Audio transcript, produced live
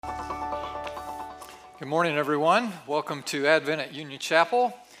Good morning, everyone. Welcome to Advent at Union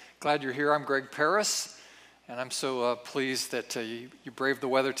Chapel. Glad you're here. I'm Greg Paris, and I'm so pleased that you braved the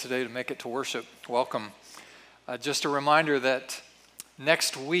weather today to make it to worship. Welcome. Just a reminder that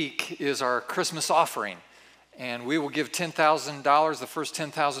next week is our Christmas offering, and we will give $10,000, the first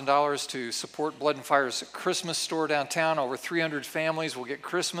 $10,000 to support Blood and Fire's Christmas store downtown. Over 300 families will get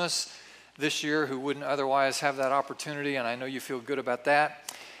Christmas this year who wouldn't otherwise have that opportunity, and I know you feel good about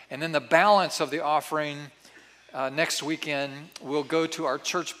that. And then the balance of the offering next weekend will go to our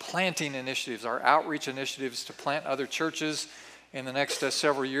church planting initiatives, our outreach initiatives to plant other churches in the next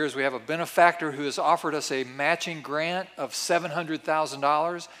several years. We have a benefactor who has offered us a matching grant of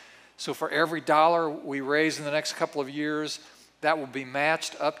 $700,000. So for every dollar we raise in the next couple of years, that will be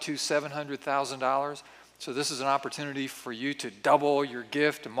matched up to $700,000. So this is an opportunity for you to double your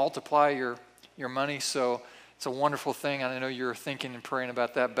gift, to multiply your money. So it's a wonderful thing, and I know you're thinking and praying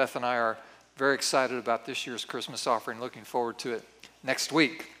about that. Beth and I are very excited about this year's Christmas offering, looking forward to it next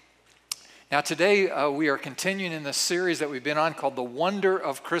week. Now today we are continuing in the series that we've been on called The Wonder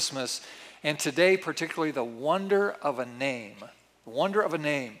of Christmas, and today particularly the wonder of a name. The wonder of a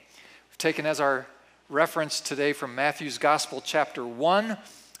name. We've taken as our reference today from Matthew's Gospel chapter 1.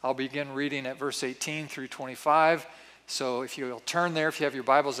 I'll begin reading at verse 18 through 25. So if you'll turn there, if you have your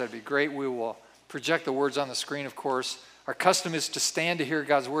Bibles, that'd be great. We will project the words on the screen, of course. Our custom is to stand to hear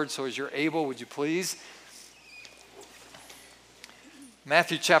God's word, so as you're able, would you please?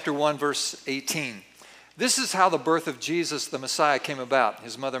 Matthew chapter 1, verse 18. This is how the birth of Jesus, the Messiah, came about.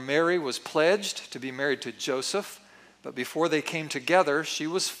 His mother Mary was pledged to be married to Joseph, but before they came together, she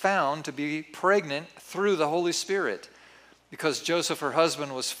was found to be pregnant through the Holy Spirit. Because Joseph, her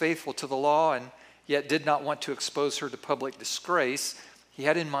husband, was faithful to the law and yet did not want to expose her to public disgrace, he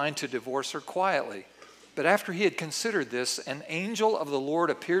had in mind to divorce her quietly. But after he had considered this, an angel of the Lord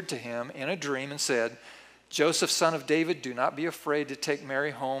appeared to him in a dream and said, Joseph, son of David, do not be afraid to take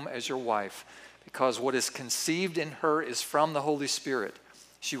Mary home as your wife, because what is conceived in her is from the Holy Spirit.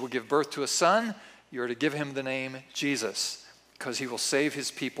 She will give birth to a son. You are to give him the name Jesus, because he will save his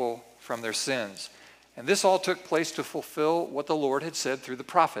people from their sins. And this all took place to fulfill what the Lord had said through the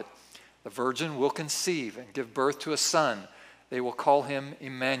prophet. The virgin will conceive and give birth to a son. They will call him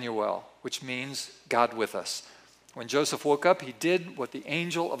Emmanuel, which means God with us. When Joseph woke up, he did what the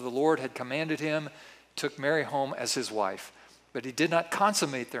angel of the Lord had commanded him, took Mary home as his wife. But he did not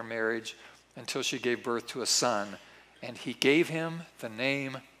consummate their marriage until she gave birth to a son, and he gave him the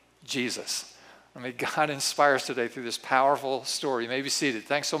name Jesus. May God inspire us today through this powerful story. You may be seated.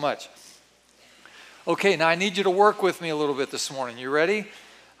 Thanks so much. Okay, now I need you to work with me a little bit this morning. You ready?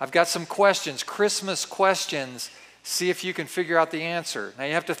 I've got some questions, Christmas questions. See if you can figure out the answer. Now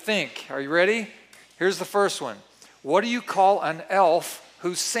you have to think. Are you ready? Here's the first one. What do you call an elf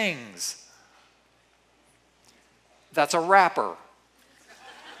who sings? That's a rapper.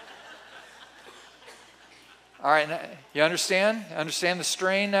 All right, you understand? Understand the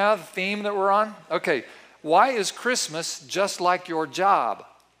strain now, the theme that we're on? Okay, why is Christmas just like your job?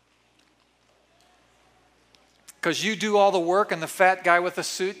 Because you do all the work and the fat guy with the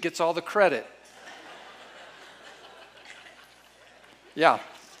suit gets all the credit. Yeah.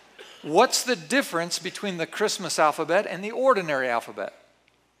 What's the difference between the Christmas alphabet and the ordinary alphabet?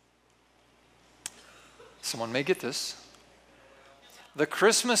 Someone may get this. The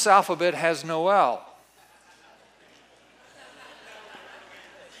Christmas alphabet has no L.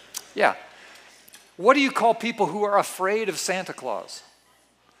 Yeah. What do you call people who are afraid of Santa Claus?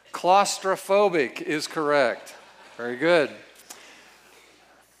 Claustrophobic is correct. Very good.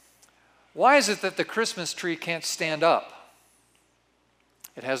 Why is it that the Christmas tree can't stand up?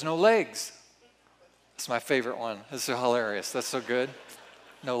 It has no legs. It's my favorite one. It's so hilarious. That's so good.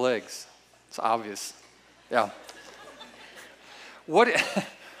 No legs. It's obvious. Yeah. What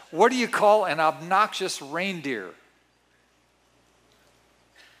do you call an obnoxious reindeer?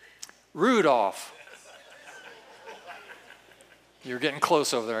 Rudolph. You're getting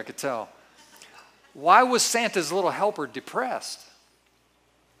close over there, I could tell. Why was Santa's little helper depressed?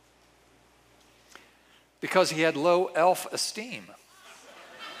 Because he had low elf esteem.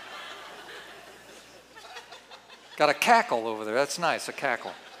 Got a cackle over there. That's nice, a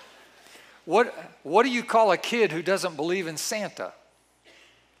cackle. What do you call a kid who doesn't believe in Santa?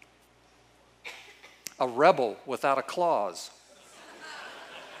 A rebel without a clause.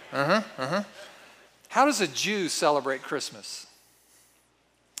 How does a Jew celebrate Christmas?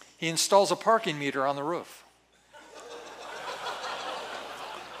 He installs a parking meter on the roof.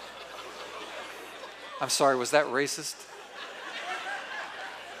 I'm sorry, was that racist?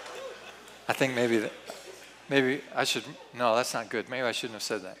 I think maybe I should, no, that's not good. Maybe I shouldn't have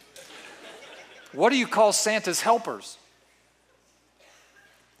said that. What do you call Santa's helpers?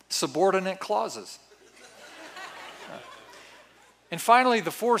 Subordinate clauses. And finally,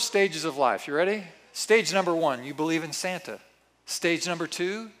 the 4 stages of life. You ready? Stage number 1, you believe in Santa. Stage number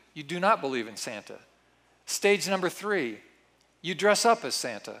 2, you do not believe in Santa. Stage number 3, you dress up as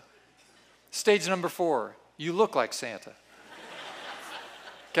Santa. Stage number 4, you look like Santa.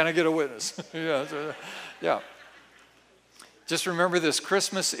 Can I get a witness? Yeah. Just remember this,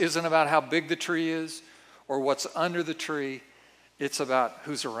 Christmas isn't about how big the tree is or what's under the tree. It's about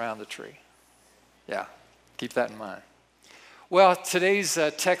who's around the tree. Yeah, keep that in mind. Well, today's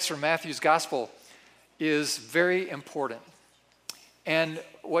text from Matthew's Gospel is very important. And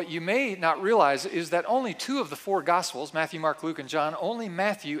what you may not realize is that only 2 of the 4 Gospels, Matthew, Mark, Luke, and John, only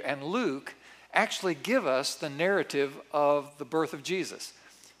Matthew and Luke actually give us the narrative of the birth of Jesus.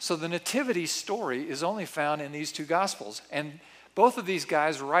 So the nativity story is only found in these 2 Gospels. And both of these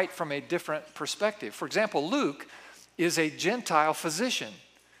guys write from a different perspective. For example, Luke is a Gentile physician.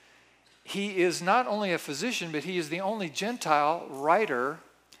 He is not only a physician, but he is the only Gentile writer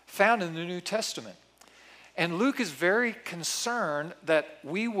found in the New Testament. And Luke is very concerned that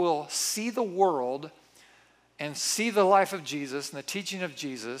we will see the world and see the life of Jesus and the teaching of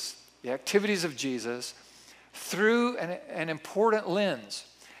Jesus, the activities of Jesus, through an important lens.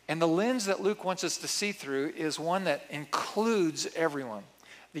 And the lens that Luke wants us to see through is one that includes everyone.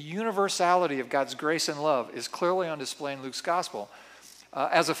 The universality of God's grace and love is clearly on display in Luke's gospel.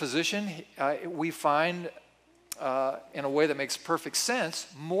 As a physician, we find, in a way that makes perfect sense,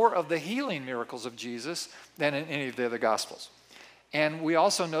 more of the healing miracles of Jesus than in any of the other gospels. And we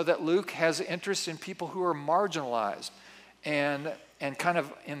also know that Luke has interest in people who are marginalized and kind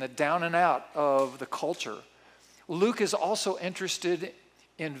of in the down and out of the culture. Luke is also interested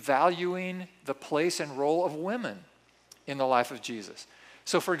in valuing the place and role of women in the life of Jesus.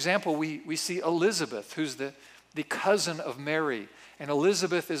 So, for example, we see Elizabeth, who's the cousin of Mary, and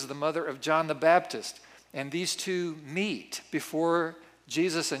Elizabeth is the mother of John the Baptist. And these 2 meet before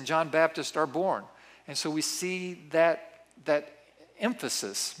Jesus and John Baptist are born. And so we see that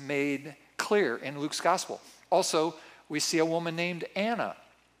emphasis made clear in Luke's gospel. Also, we see a woman named Anna,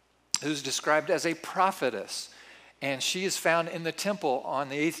 who's described as a prophetess. And she is found in the temple on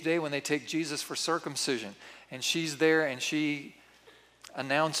the 8th day when they take Jesus for circumcision. And she's there and she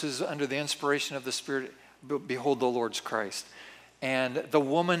announces under the inspiration of the Spirit, "Behold the Lord's Christ." And the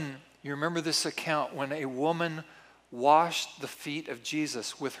woman, you remember this account when a woman washed the feet of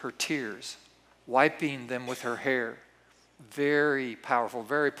Jesus with her tears, wiping them with her hair. Very powerful,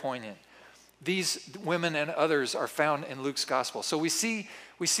 very poignant. These women and others are found in Luke's gospel. So we see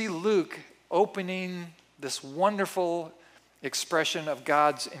Luke opening this wonderful expression of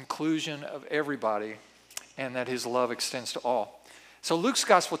God's inclusion of everybody and that his love extends to all. So Luke's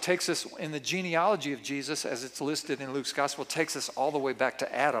gospel takes us in the genealogy of Jesus, as it's listed in Luke's gospel, takes us all the way back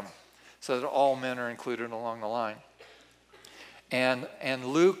to Adam, so that all men are included along the line. And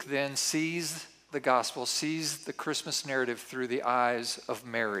Luke then sees the gospel, sees the Christmas narrative through the eyes of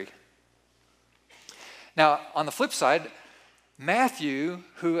Mary. Now, on the flip side, Matthew,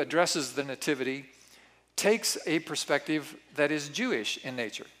 who addresses the nativity, takes a perspective that is Jewish in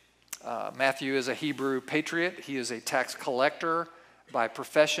nature. Matthew is a Hebrew patriot. He is a tax collector by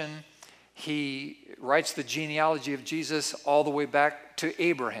profession. He writes the genealogy of Jesus all the way back to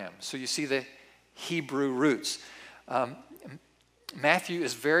Abraham. So you see the Hebrew roots. Matthew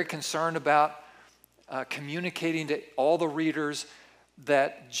is very concerned about communicating to all the readers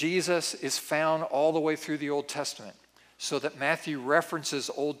that Jesus is found all the way through the Old Testament, so that Matthew references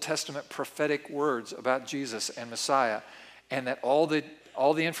Old Testament prophetic words about Jesus and Messiah, and that all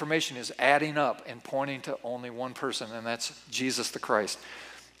the information is adding up and pointing to only one person, and that's Jesus the Christ.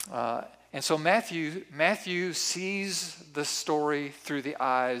 And so Matthew sees the story through the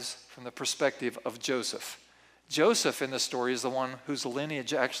eyes from the perspective of Joseph. Joseph in the story is the one whose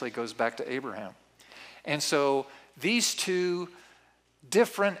lineage actually goes back to Abraham. And so these 2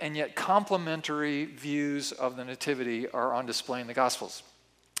 different and yet complementary views of the nativity are on display in the Gospels.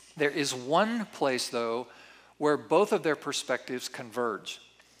 There is one place, though, where both of their perspectives converge.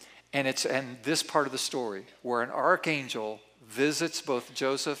 And it's in this part of the story, where an archangel visits both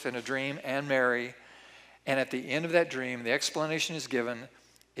Joseph in a dream and Mary. And at the end of that dream, the explanation is given: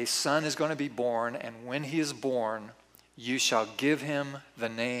 a son is going to be born, and when he is born, you shall give him the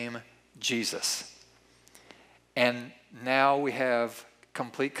name Jesus. And now we have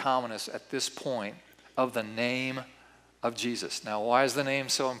complete commonness at this point of the name of Jesus. Now, why is the name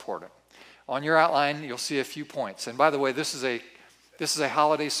so important? On your outline, you'll see a few points. And by the way, this is a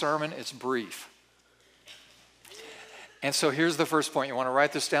holiday sermon. It's brief. And so here's the first point. You want to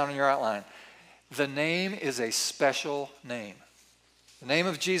write this down in your outline. the name is a special name. The name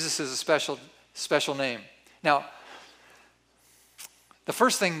of Jesus is a special name. Now, the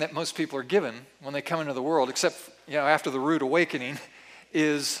first thing that most people are given when they come into the world, except after the rude awakening,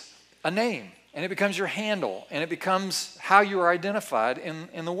 is a name. And it becomes your handle, and it becomes how you are identified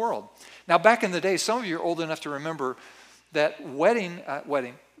in the world. Now, back in the day, some of you are old enough to remember that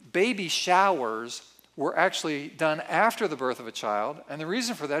baby showers were actually done after the birth of a child. And the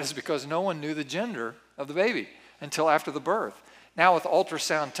reason for that is because no one knew the gender of the baby until after the birth. Now with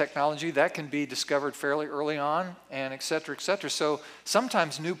ultrasound technology, that can be discovered fairly early on, and et cetera, et cetera. So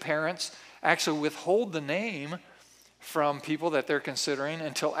sometimes new parents actually withhold the name from people that they're considering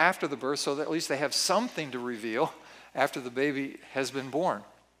until after the birth, so that at least they have something to reveal after the baby has been born.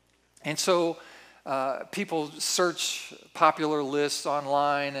 And so people search popular lists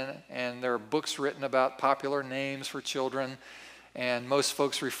online, and there are books written about popular names for children, and most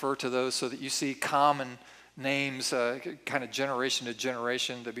folks refer to those so that you see common names kind of generation to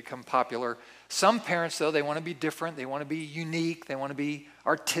generation to become popular. Some parents, though, they want to be different, they want to be unique, they want to be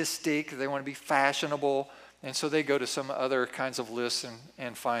artistic, they want to be fashionable, and so they go to some other kinds of lists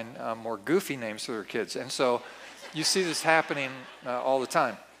and find more goofy names for their kids. And so you see this happening all the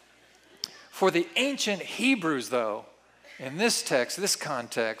time. For the ancient Hebrews, though, in this text, this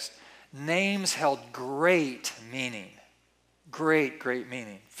context, names held great meaning. Great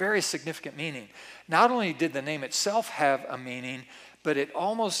meaning. Very significant meaning. Not only did the name itself have a meaning, but it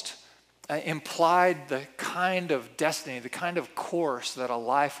almost implied the kind of destiny, the kind of course that a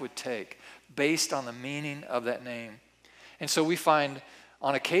life would take based on the meaning of that name. And so we find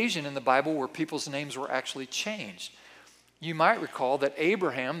on occasion in the Bible where people's names were actually changed. You might recall that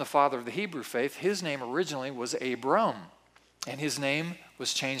Abraham, the father of the Hebrew faith, his name originally was Abram. And his name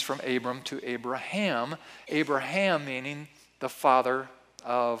was changed from Abram to Abraham. Abraham meaning the father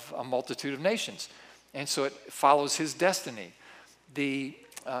of a multitude of nations. And so it follows his destiny. The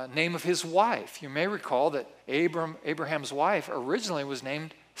name of his wife, you may recall that Abraham's wife originally was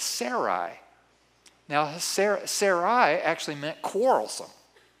named Sarai. Now, Sarai actually meant quarrelsome,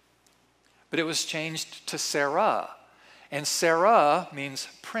 but it was changed to Sarah. And Sarah means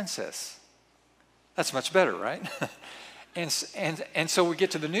princess. That's much better, right? and so we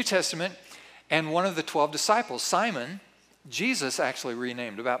get to the New Testament, and one of the 12 disciples, Simon, Jesus actually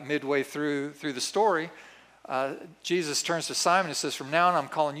renamed. About midway through the story, Jesus turns to Simon and says, "From now on, I'm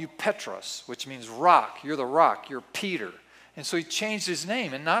calling you Petros," which means rock. You're the rock. You're Peter. And so he changed his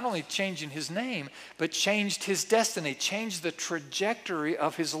name, and not only changing his name, but changed his destiny, changed the trajectory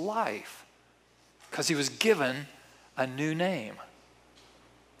of his life, because he was given a new name.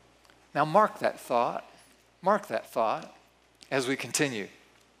 Now mark that thought as we continue.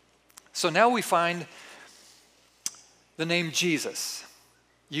 So now we find the name Jesus.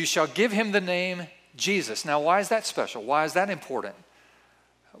 You shall give him the name Jesus. Now why is that special? Why is that important?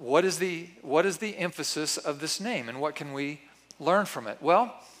 What is the emphasis of this name, and what can we learn from it?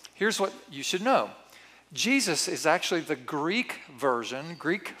 Well, here's what you should know. Jesus is actually the Greek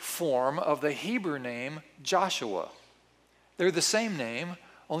form of the Hebrew name Joshua. They're the same name,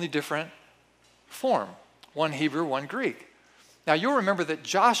 only different form. One Hebrew, one Greek. Now you'll remember that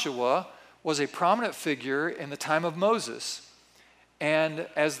Joshua was a prominent figure in the time of Moses. And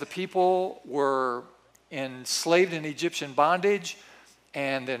as the people were enslaved in Egyptian bondage,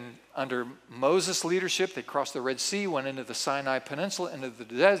 and then under Moses' leadership, they crossed the Red Sea, went into the Sinai Peninsula, into the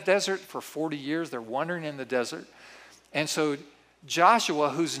desert for 40 years. They're wandering in the desert. And so Joshua,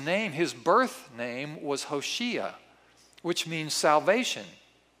 whose name, his birth name was Hoshea, which means salvation.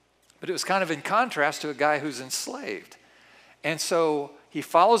 But it was kind of in contrast to a guy who's enslaved. And so he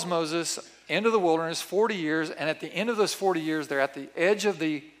follows Moses into the wilderness 40 years, and at the end of those 40 years, they're at the edge of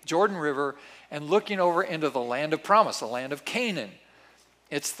the Jordan River and looking over into the land of promise, the land of Canaan.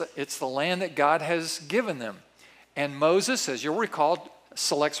 It's the land that God has given them. And Moses, as you'll recall,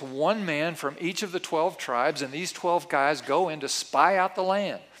 selects one man from each of the 12 tribes, and these 12 guys go in to spy out the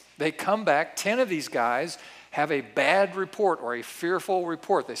land. They come back, 10 of these guys have a bad report or a fearful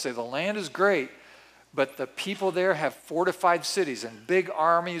report. They say the land is great, but the people there have fortified cities and big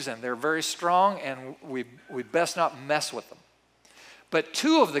armies, and they're very strong, and we best not mess with them. But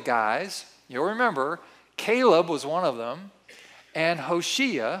 2 of the guys, you'll remember, Caleb was one of them, and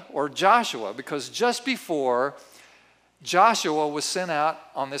Hoshea, or Joshua, because just before Joshua was sent out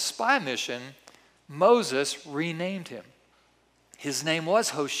on this spy mission, Moses renamed him. His name was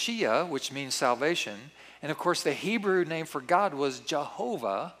Hoshea, which means salvation. And of course, the Hebrew name for God was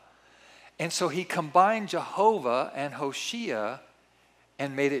Jehovah. And so he combined Jehovah and Hoshea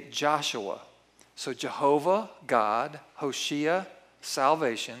and made it Joshua. So Jehovah, God, Hoshea,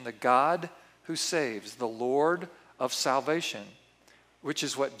 salvation, the God who saves, the Lord of salvation, which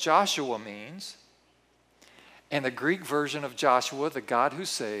is what Joshua means. And the Greek version of Joshua, the God who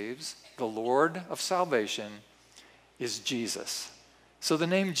saves, the Lord of salvation, is Jesus. So the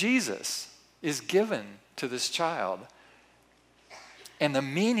name Jesus is given to this child. And the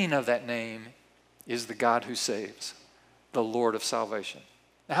meaning of that name is the God who saves, the Lord of salvation.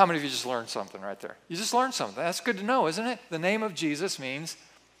 Now, how many of you just learned something right there? You just learned something. That's good to know, isn't it? The name of Jesus means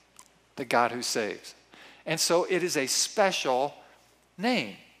the God who saves. And so it is a special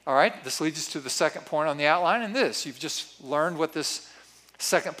name. All right, this leads us to the second point on the outline, and this. You've just learned what this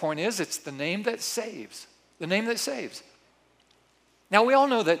second point is. It's the name that saves. The name that saves. Now, we all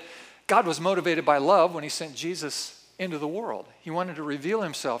know that God was motivated by love when he sent Jesus into the world. He wanted to reveal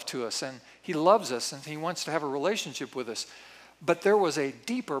himself to us, and he loves us, and he wants to have a relationship with us. But there was a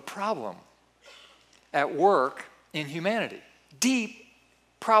deeper problem at work in humanity. Deep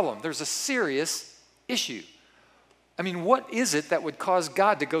problem. There's a serious issue. I mean, what is it that would cause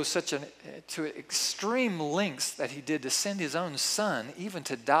God to go to extreme lengths that he did to send his own son even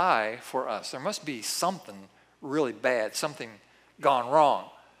to die for us? There must be something really bad, something gone wrong.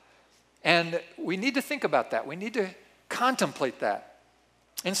 And we need to think about that. We need to contemplate that.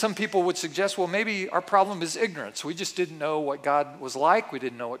 And some people would suggest, well, maybe our problem is ignorance. We just didn't know what God was like. We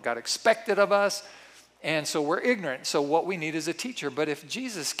didn't know what God expected of us. And so we're ignorant. So what we need is a teacher. But if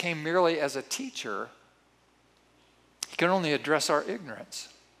Jesus came merely as a teacher, he can only address our ignorance.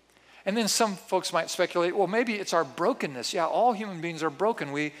 And then some folks might speculate, well, maybe it's our brokenness. Yeah, all human beings are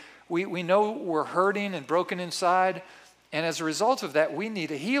broken. We know we're hurting and broken inside. And as a result of that, we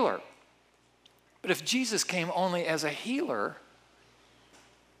need a healer. But if Jesus came only as a healer,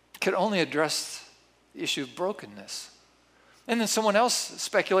 could only address the issue of brokenness. And then someone else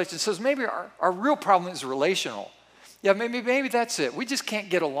speculates and says, maybe our real problem is relational. Yeah, maybe that's it. We just can't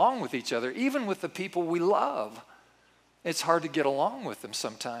get along with each other, even with the people we love. It's hard to get along with them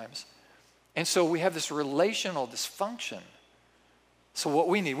sometimes. And so we have this relational dysfunction. So what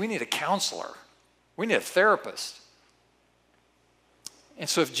we need a counselor. We need a therapist. And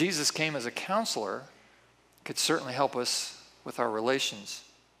so if Jesus came as a counselor, it could certainly help us with our relations.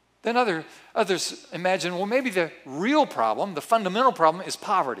 Then others imagine, well, maybe the real problem, the fundamental problem, is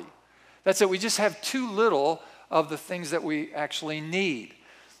poverty. That's it. We just have too little of the things that we actually need.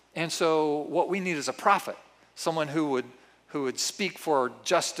 And so what we need is a prophet, someone who would speak for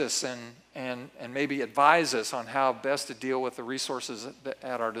justice and maybe advise us on how best to deal with the resources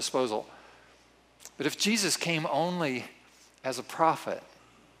at our disposal. But if Jesus came only as a prophet,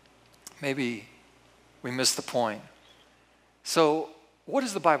 maybe we missed the point. So what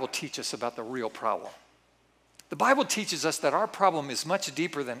does the Bible teach us about the real problem? The Bible teaches us that our problem is much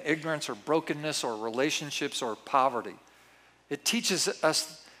deeper than ignorance or brokenness or relationships or poverty. It teaches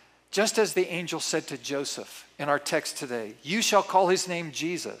us, just as the angel said to Joseph in our text today, you shall call his name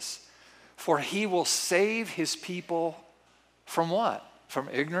Jesus, for he will save his people from what? From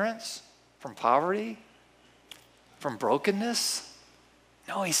ignorance? From poverty? From brokenness?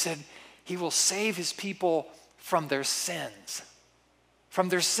 No, he said he will save his people from their sins. From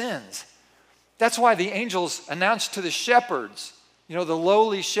their sins. That's why the angels announced to the shepherds, the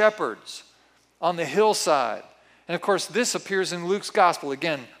lowly shepherds on the hillside. And of course, this appears in Luke's gospel,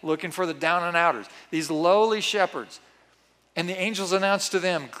 again, looking for the down and outers. These lowly shepherds. And the angels announced to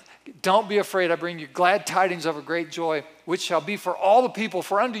them, don't be afraid, I bring you glad tidings of a great joy, which shall be for all the people.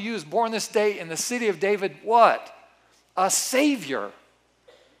 For unto you is born this day in the city of David, what? A Savior,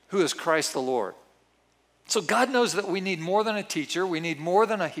 who is Christ the Lord. So God knows that we need more than a teacher, we need more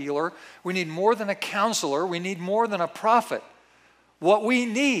than a healer, we need more than a counselor, we need more than a prophet. What we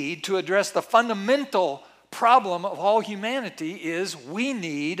need to address the fundamental problem of all humanity is we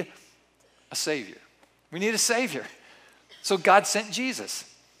need a Savior. We need a Savior. So God sent Jesus.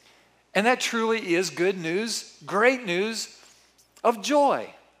 And that truly is good news, great news of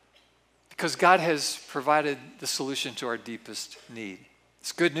joy, because God has provided the solution to our deepest need.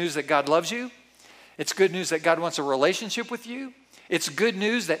 It's good news that God loves you. It's good news that God wants a relationship with you. It's good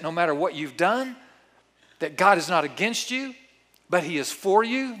news that no matter what you've done, that God is not against you, but he is for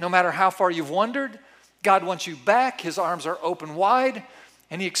you. No matter how far you've wandered, God wants you back. His arms are open wide,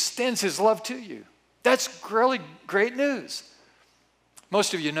 and he extends his love to you. That's really great news.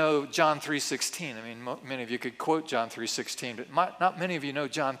 Most of you know John 3:16. I mean, many of you could quote John 3:16, but not many of you know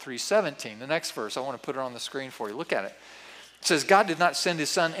John 3:17. The next verse, I want to put it on the screen for you. Look at it. It says, God did not send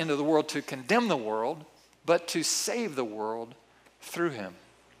his son into the world to condemn the world, but to save the world through him.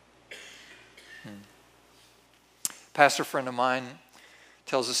 Pastor friend of mine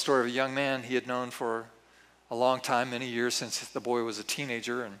tells the story of a young man he had known for a long time, many years since the boy was a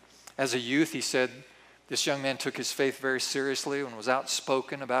teenager. And As a youth, he said, this young man took his faith very seriously and was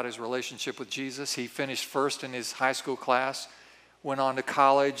outspoken about his relationship with Jesus. He finished first in his high school class, went on to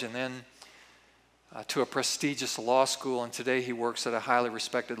college, and then to a prestigious law school, and today he works at a highly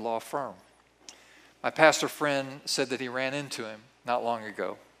respected law firm. My pastor friend said that he ran into him not long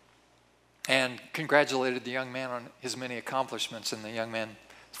ago and congratulated the young man on his many accomplishments, and the young man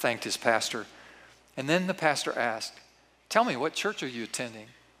thanked his pastor. And then the pastor asked, "Tell me, what church are you attending?"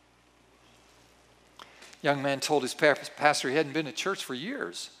 Young man told his pastor he hadn't been to church for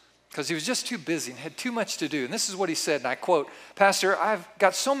years because he was just too busy and had too much to do. And this is what he said, and I quote, "Pastor, I've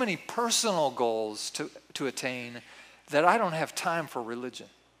got so many personal goals to attain that I don't have time for religion.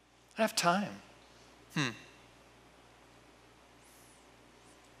 I don't have time."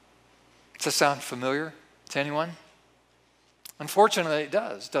 Does that sound familiar to anyone? Unfortunately, it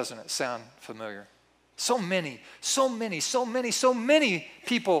does, doesn't it sound familiar? So many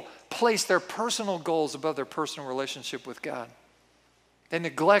people place their personal goals above their personal relationship with God. They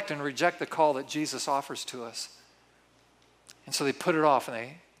neglect and reject the call that Jesus offers to us. And so they put it off and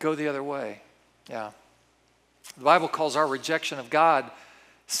they go the other way. Yeah. The Bible calls our rejection of God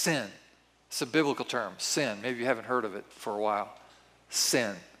sin. It's a biblical term, sin. Maybe you haven't heard of it for a while.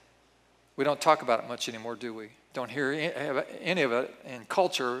 Sin. We don't talk about it much anymore, do we? Don't hear any of it in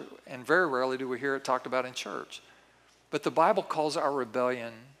culture, and very rarely do we hear it talked about in church. But the Bible calls our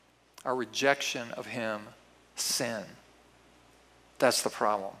rebellion, our rejection of Him, sin. That's the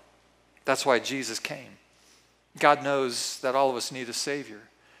problem. That's why Jesus came. God knows that all of us need a Savior.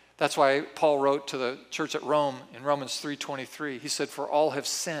 That's why Paul wrote to the church at Rome in Romans 3:23. He said, "For all have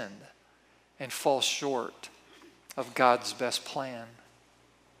sinned and fall short of God's best plan."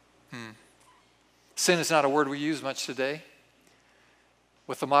 Sin is not a word we use much today.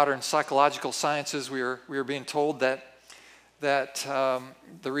 With the modern psychological sciences, we are being told that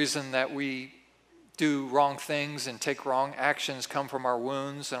the reason that we do wrong things and take wrong actions come from our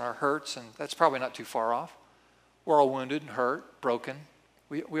wounds and our hurts, and that's probably not too far off. We're all wounded and hurt, broken.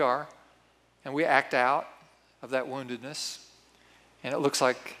 We are. And we act out of that woundedness, and it looks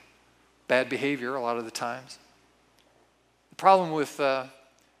like bad behavior a lot of the times. The problem with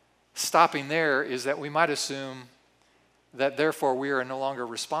stopping there is that we might assume that therefore we are no longer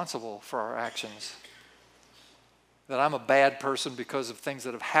responsible for our actions. That I'm a bad person because of things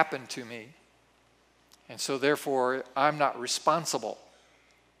that have happened to me. And so therefore I'm not responsible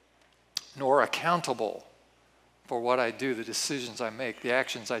nor accountable for what I do, the decisions I make, the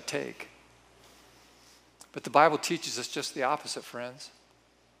actions I take. But the Bible teaches us just the opposite, friends.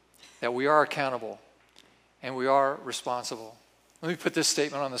 That we are accountable and we are responsible. Let me put this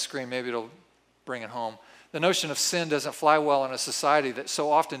statement on the screen. Maybe it'll bring it home. The notion of sin doesn't fly well in a society that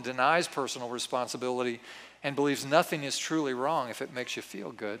so often denies personal responsibility and believes nothing is truly wrong if it makes you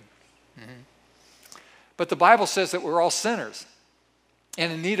feel good. But the Bible says that we're all sinners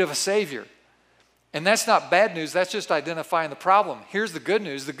and in need of a Savior. And that's not bad news. That's just identifying the problem. Here's the good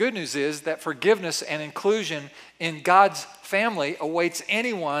news. The good news is that forgiveness and inclusion in God's family awaits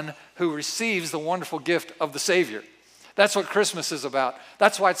anyone who receives the wonderful gift of the Savior. That's what Christmas is about.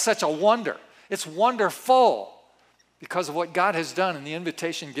 That's why it's such a wonder. It's wonderful because of what God has done and the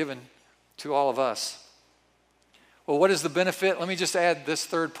invitation given to all of us. Well, what is the benefit? Let me just add this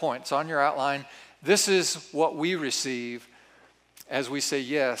third point. It's on your outline. This is what we receive as we say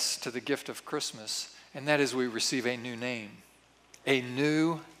yes to the gift of Christmas, and that is we receive a new name. A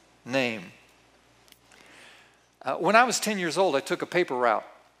new name. When I was 10 years old, I took a paper route.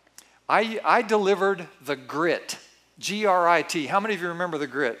 I delivered the Grit. G-R-I-T. How many of you remember the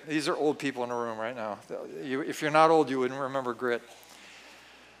Grit? These are old people in the room right now. If you're not old, you wouldn't remember Grit.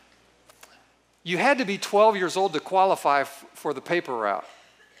 You had to be 12 years old to qualify for the paper route.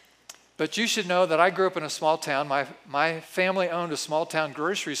 But you should know that I grew up in a small town. My family owned a small town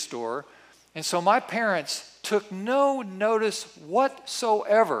grocery store. And so my parents took no notice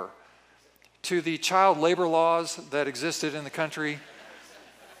whatsoever to the child labor laws that existed in the country.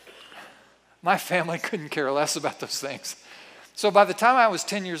 My family couldn't care less about those things. So by the time I was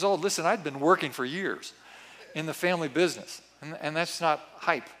 10 years old, listen, I'd been working for years in the family business. And that's not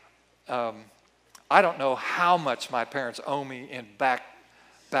hype. I don't know how much my parents owe me in back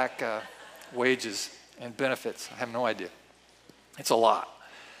wages and benefits. I have no idea. It's a lot.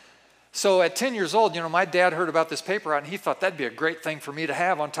 So at 10 years old, my dad heard about this paper route, and he thought that'd be a great thing for me to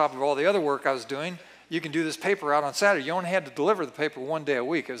have on top of all the other work I was doing. You can do this paper route on Saturday. You only had to deliver the paper one day a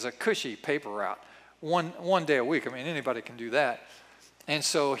week. It was a cushy paper route, one day a week. I mean, anybody can do that. And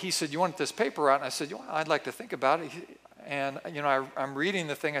so he said, "You want this paper route?" And I said, "I'd like to think about it." And I'm reading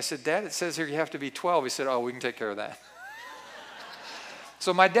the thing. I said, "Dad, it says here you have to be 12." He said, "Oh, we can take care of that."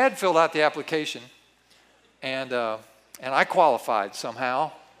 So my dad filled out the application, and I qualified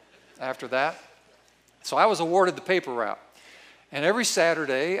somehow after that. So I was awarded the paper route. And every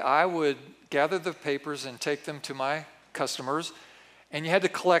Saturday, I would gather the papers and take them to my customers, and you had to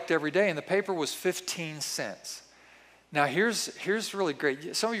collect every day, and the paper was 15 cents. Now, here's really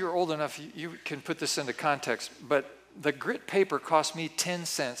great. Some of you are old enough, you can put this into context, but the grit paper cost me 10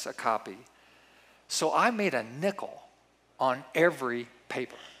 cents a copy. So I made a nickel on every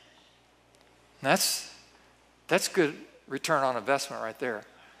paper. That's good return on investment right there.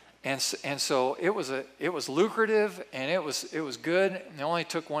 And so it was lucrative, and it was good. And it only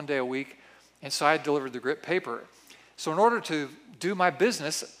took one day a week, and so I delivered the grit paper. So in order to do my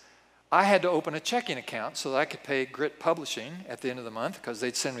business, I had to open a checking account so that I could pay Grit Publishing at the end of the month, because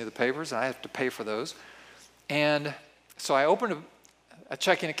they'd send me the papers, and I have to pay for those. And so I opened a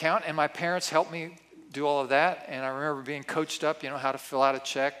checking account, and my parents helped me do all of that. And I remember being coached up, how to fill out a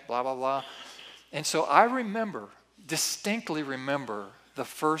check, blah, blah, blah. And so I distinctly remember the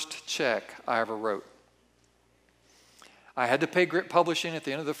first check I ever wrote. I had to pay Grit Publishing at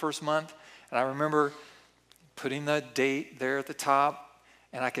the end of the first month, and I remember putting the date there at the top,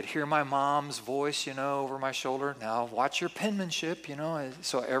 and I could hear my mom's voice, over my shoulder. Now, watch your penmanship,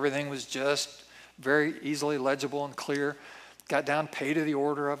 So everything was just very easily legible and clear. Got down, pay to the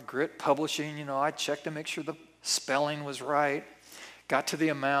order of Grit Publishing. I checked to make sure the spelling was right. Got to the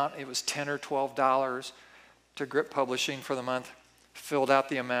amount. It was $10 or $12 to Grit Publishing for the month. Filled out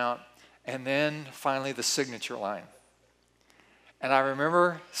the amount. And then finally the signature line. And I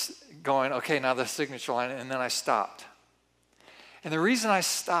remember going, okay, now the signature line. And then I stopped. And the reason I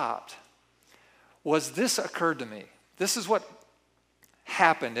stopped was this occurred to me. This is what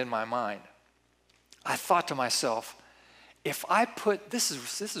happened in my mind. I thought to myself, if I put, this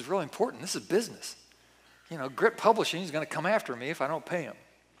is really important, this is business. Grit Publishing is going to come after me if I don't pay them.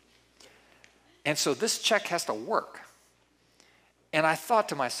 And so this check has to work. And I thought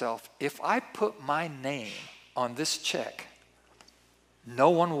to myself, if I put my name on this check,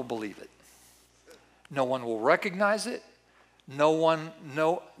 no one will believe it. No one will recognize it. No one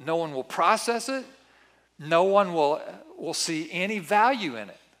will process it. No one will see any value in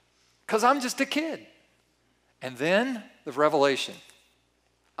it, because I'm just a kid. And then the revelation.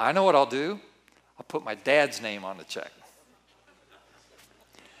 I know what I'll do. I'll put my dad's name on the check.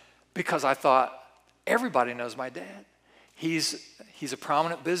 Because I thought, everybody knows my dad. He's a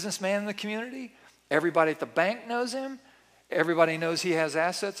prominent businessman in the community. Everybody at the bank knows him. Everybody knows he has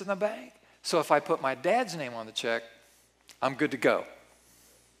assets in the bank. So if I put my dad's name on the check, I'm good to go.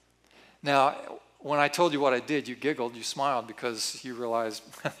 Now, when I told you what I did, you giggled, you smiled, because you realized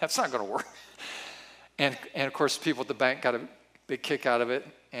that's not going to work. And of course, people at the bank got a big kick out of it,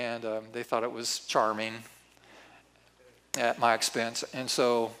 and they thought it was charming at my expense. And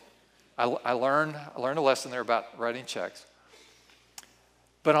so I learned a lesson there about writing checks.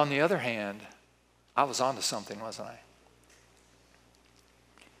 But on the other hand, I was onto something, wasn't I?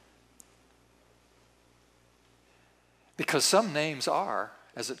 Because some names are,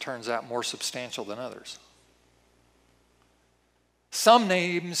 as it turns out, more substantial than others. Some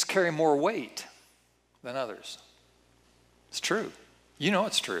names carry more weight than others. It's true.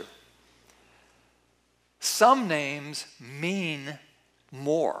 It's true. Some names mean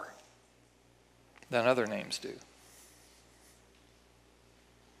more than other names do.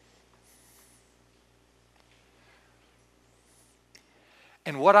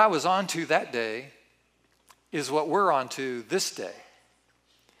 And what I was onto that day is what we're onto this day,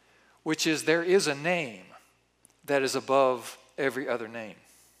 which is there is a name that is above every other name.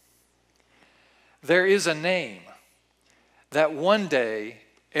 There is a name that one day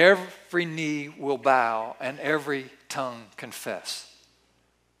every knee will bow and every tongue confess.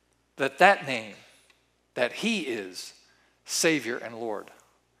 That name, that he is Savior and Lord,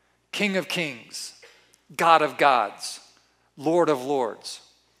 King of kings, God of gods, Lord of lords.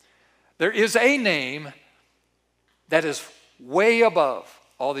 There is a name that is way above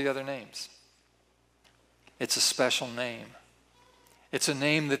all the other names. It's a special name. It's a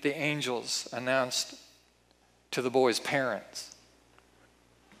name that the angels announced to the boy's parents.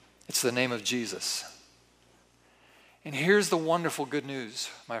 It's the name of Jesus. And here's the wonderful good news,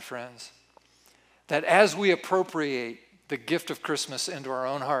 my friends, that as we appropriate the gift of Christmas into our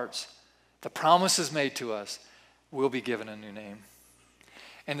own hearts, the promise is made to us, we'll be given a new name.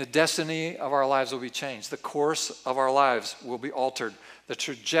 And the destiny of our lives will be changed. The course of our lives will be altered. The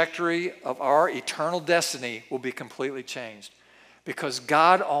trajectory of our eternal destiny will be completely changed, because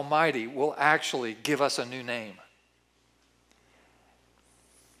God Almighty will actually give us a new name.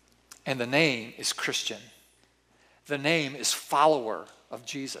 And the name is Christian. The name is follower of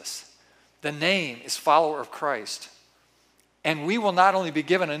Jesus. The name is follower of Christ. And we will not only be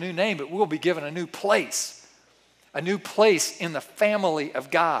given a new name, but we'll be given a new place in the family of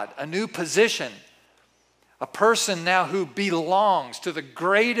God, a new position, a person now who belongs to the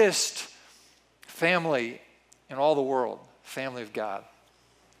greatest family in all the world, family of God.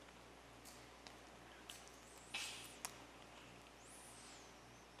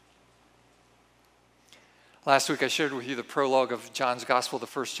 Last week I shared with you the prologue of John's Gospel, the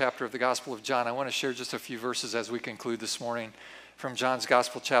first chapter of the Gospel of John. I want to share just a few verses as we conclude this morning from John's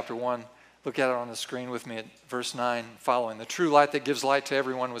Gospel, chapter 1. Look at it on the screen with me at verse 9 following. The true light that gives light to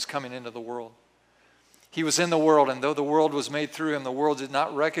everyone was coming into the world. He was in the world, and though the world was made through him, the world did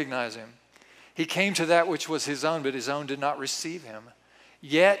not recognize him. He came to that which was his own, but his own did not receive him.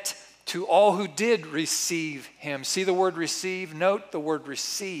 Yet to all who did receive him, see the word receive? Note the word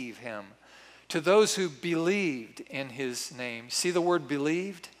receive him. To those who believed in his name. See the word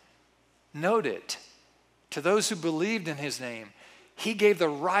believed? Note it. To those who believed in his name, he gave the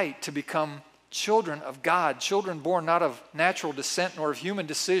right to become children of God, children born not of natural descent nor of human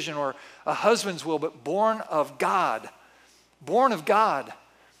decision or a husband's will, but born of God. Born of God.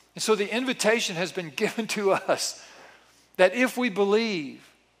 And so the invitation has been given to us that if we believe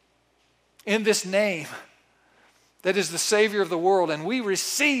in this name that is the Savior of the world and we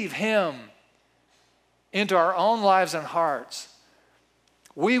receive him into our own lives and hearts,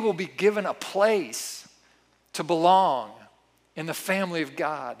 we will be given a place to belong in the family of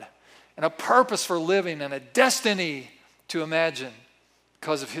God and a purpose for living and a destiny to imagine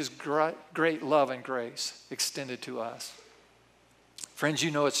because of his great love and grace extended to us. Friends, you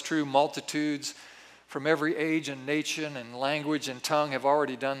know it's true. Multitudes from every age and nation and language and tongue have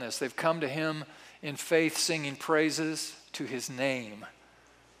already done this. They've come to him in faith, singing praises to his name.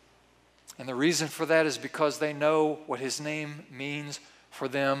 And the reason for that is because they know what his name means for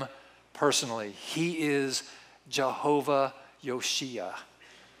them personally. He is Jehovah Yoshia,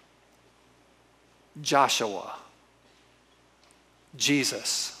 Joshua,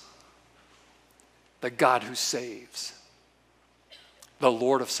 Jesus, the God who saves, the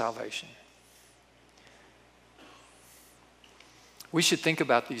Lord of salvation. We should think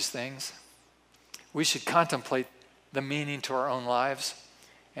about these things. We should contemplate the meaning to our own lives.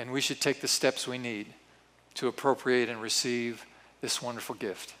 And we should take the steps we need to appropriate and receive this wonderful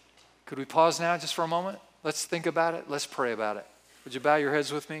gift. Could we pause now just for a moment? Let's think about it. Let's pray about it. Would you bow your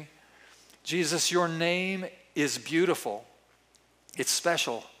heads with me? Jesus, your name is beautiful. It's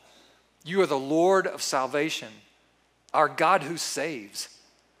special. You are the Lord of salvation, our God who saves.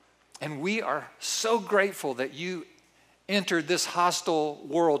 And we are so grateful that you entered this hostile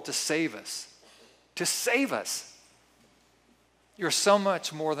world to save us. To save us. You're so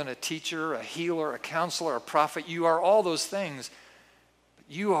much more than a teacher, a healer, a counselor, a prophet. You are all those things. But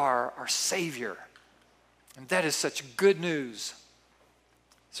you are our Savior. And that is such good news.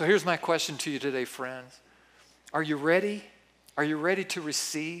 So here's my question to you today, friends. Are you ready? Are you ready to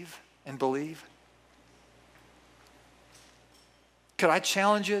receive and believe? Could I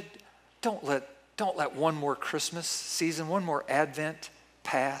challenge you? Don't let one more Christmas season, one more Advent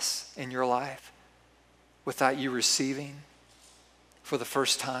pass in your life without you receiving for the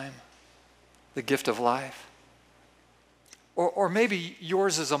first time the gift of life. Or maybe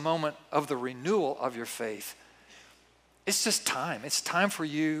yours is a moment of the renewal of your faith. It's just time. It's time for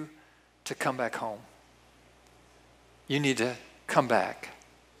you to come back home. You need to come back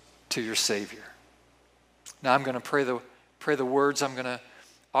to your Savior. Now I'm going to pray the words. I'm going to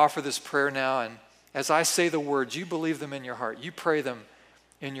offer this prayer now, and as I say the words, you believe them in your heart. You pray them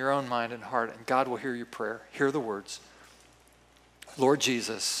in your own mind and heart, and God will hear your prayer. Hear the words. Lord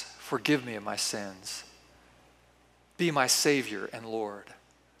Jesus, forgive me of my sins. Be my Savior and Lord.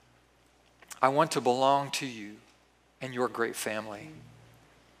 I want to belong to you and your great family.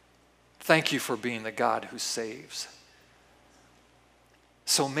 Thank you for being the God who saves.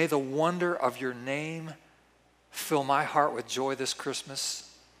 So may the wonder of your name fill my heart with joy this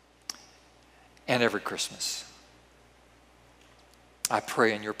Christmas and every Christmas. I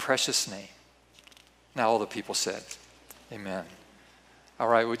pray in your precious name. Now all the people said, amen. All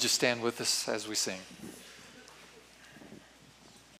right, would you stand with us as we sing?